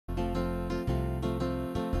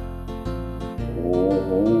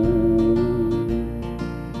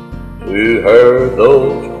To her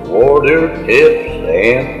those quarter tips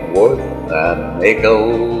ain't worth a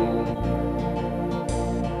nickel.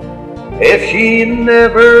 If she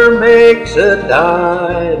never makes a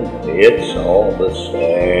dime, it's all the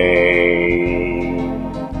same.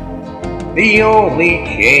 The only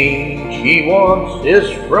change she wants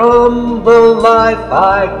is from the life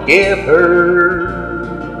I give her.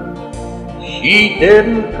 She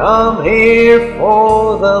didn't come here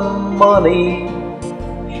for the money,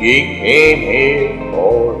 she came here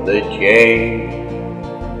for the change.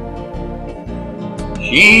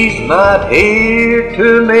 She's not here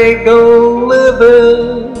to make a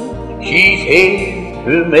living, she's here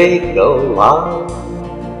to make a life.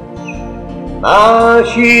 Now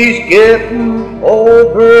she's getting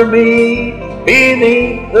over me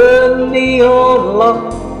beneath the neon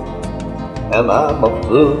light, and I'm a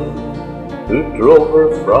fool who drove her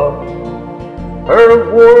from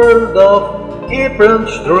her world of apron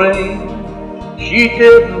string. She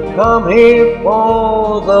didn't come here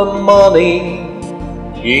for the money,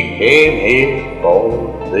 she came here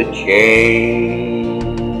for the change.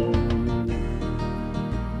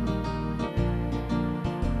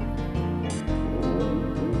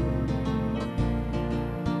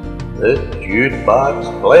 The jukebox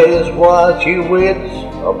plays while she waits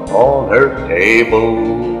upon her table.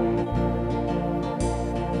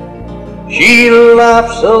 She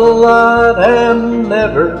laughs a lot and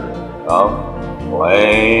never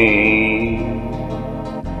complains.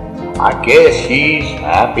 I guess she's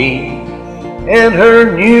happy in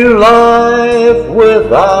her new life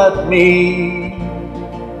without me.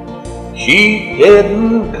 She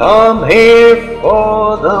didn't come here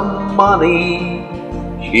for the money,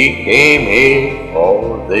 she came here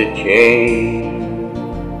for the change.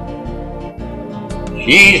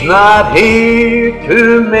 She's not here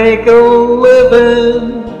to make a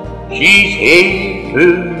living, she's here to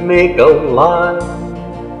make a life.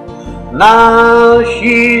 Now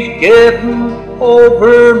she's getting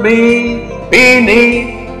over me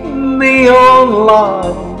beneath neon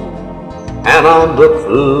light, and I'm the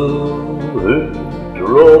fool who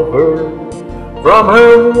drove her from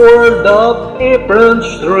her world of apron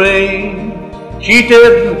string. She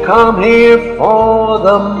didn't come here for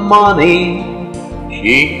the money,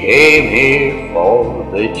 she came here for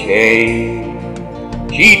the change.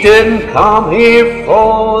 She didn't come here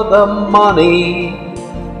for the money,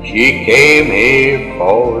 she came here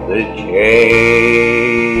for the change.